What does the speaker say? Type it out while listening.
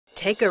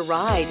Take a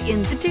ride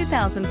in the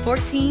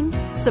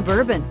 2014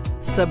 Suburban.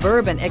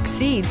 Suburban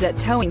exceeds at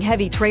towing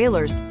heavy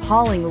trailers,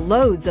 hauling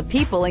loads of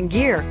people and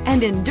gear,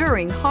 and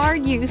enduring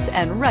hard use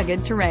and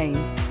rugged terrain.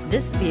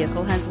 This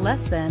vehicle has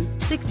less than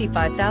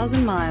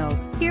 65,000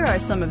 miles. Here are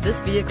some of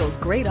this vehicle's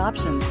great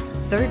options: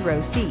 third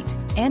row seat,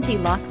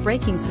 anti-lock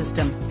braking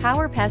system,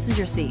 power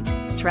passenger seat,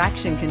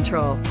 traction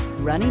control,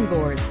 running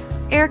boards,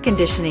 air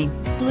conditioning,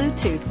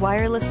 Bluetooth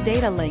wireless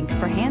data link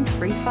for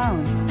hands-free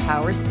phone,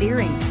 power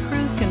steering,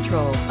 cruise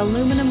control,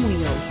 aluminum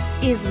wheels.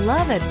 Is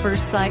love at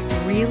first sight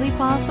really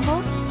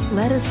possible?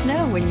 Let us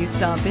know when you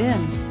stop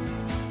in.